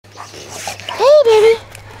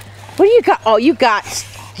you got? Oh, you got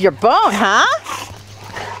your bone, huh?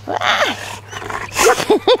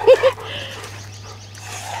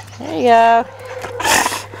 There you go.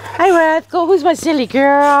 Hi, Red. Go. Who's my silly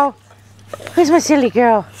girl? Who's my silly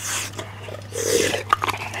girl?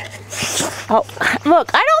 Oh,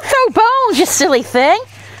 look. I don't throw bones, you silly thing.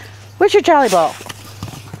 Where's your jolly ball?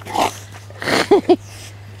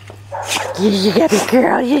 You happy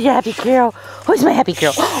girl. You happy girl. Who's my happy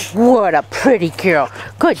girl? What a pretty girl.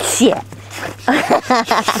 Good shit.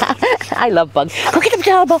 I love bugs. Go get the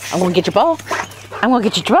jolly ball. I'm going to get your ball. I'm going to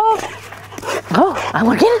get your ball. Oh, I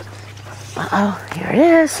want to get it. Uh-oh, here it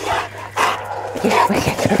is. Yeah, wait,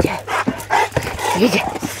 okay. You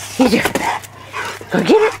go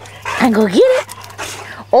get it. I'm going to get it.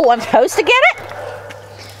 Oh, I'm supposed to get it?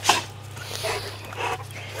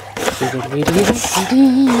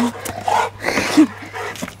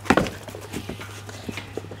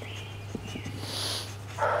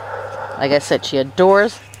 Like I said, she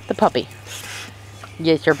adores the puppy.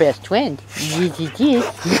 Yes, your best friend.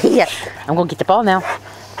 Yes. Yeah. I'm going to get the ball now.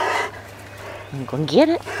 I'm going to get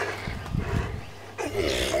it.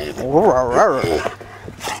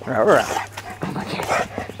 I'm going to get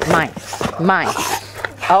it. Mine.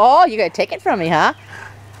 Oh, you're going to take it from me, huh?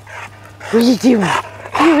 What are you doing?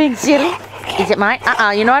 You being silly? Is it mine?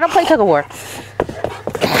 You know I don't play tug of war.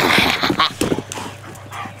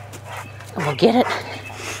 I'm going to get it.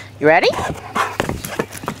 You ready?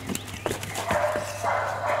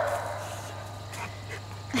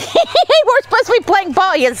 We're supposed to be playing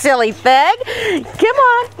ball, you silly thing. Come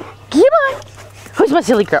on. Who's my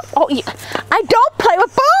silly girl? Oh, yeah. I don't play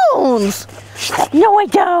with bones. No, I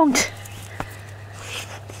don't.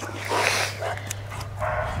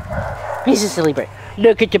 He's a silly bird.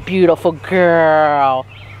 Look at the beautiful girl.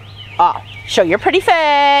 Oh, show your pretty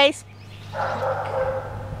face.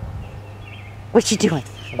 What's she doing?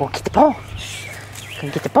 Go get the ball. Go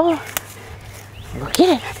get the ball. Go get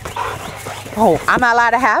it. Oh, I'm not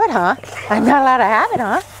allowed to have it, huh? I'm not allowed to have it,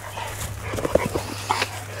 huh?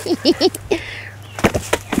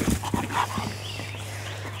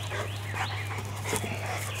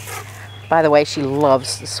 By the way, she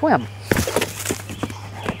loves to swim.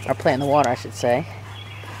 Or play in the water, I should say.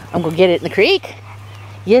 I'm going to get it in the creek.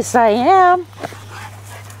 Yes, I am.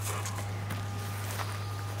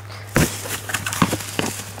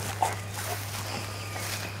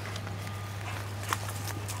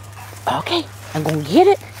 Okay, I'm going to get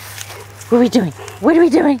it. What are we doing? What are we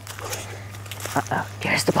doing? Uh-oh,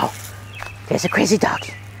 there's the ball. There's a crazy dog.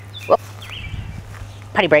 Whoop.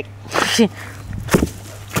 Potty break.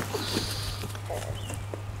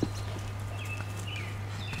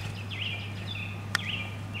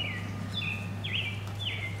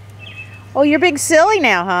 Oh, you're being silly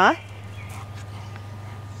now, huh?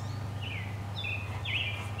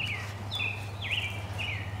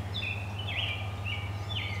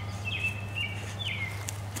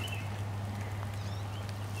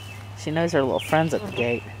 She knows her little friends at the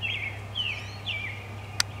gate.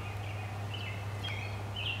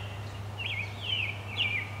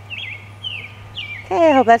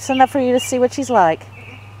 Okay, I hope that's enough for you to see what she's like.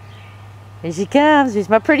 Here she comes. She's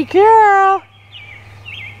my pretty girl.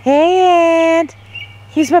 Hey, Ant.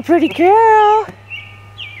 He's my pretty girl.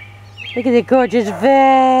 Look at the gorgeous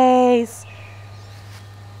face.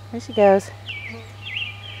 There she goes.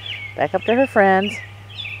 Back up to her friends.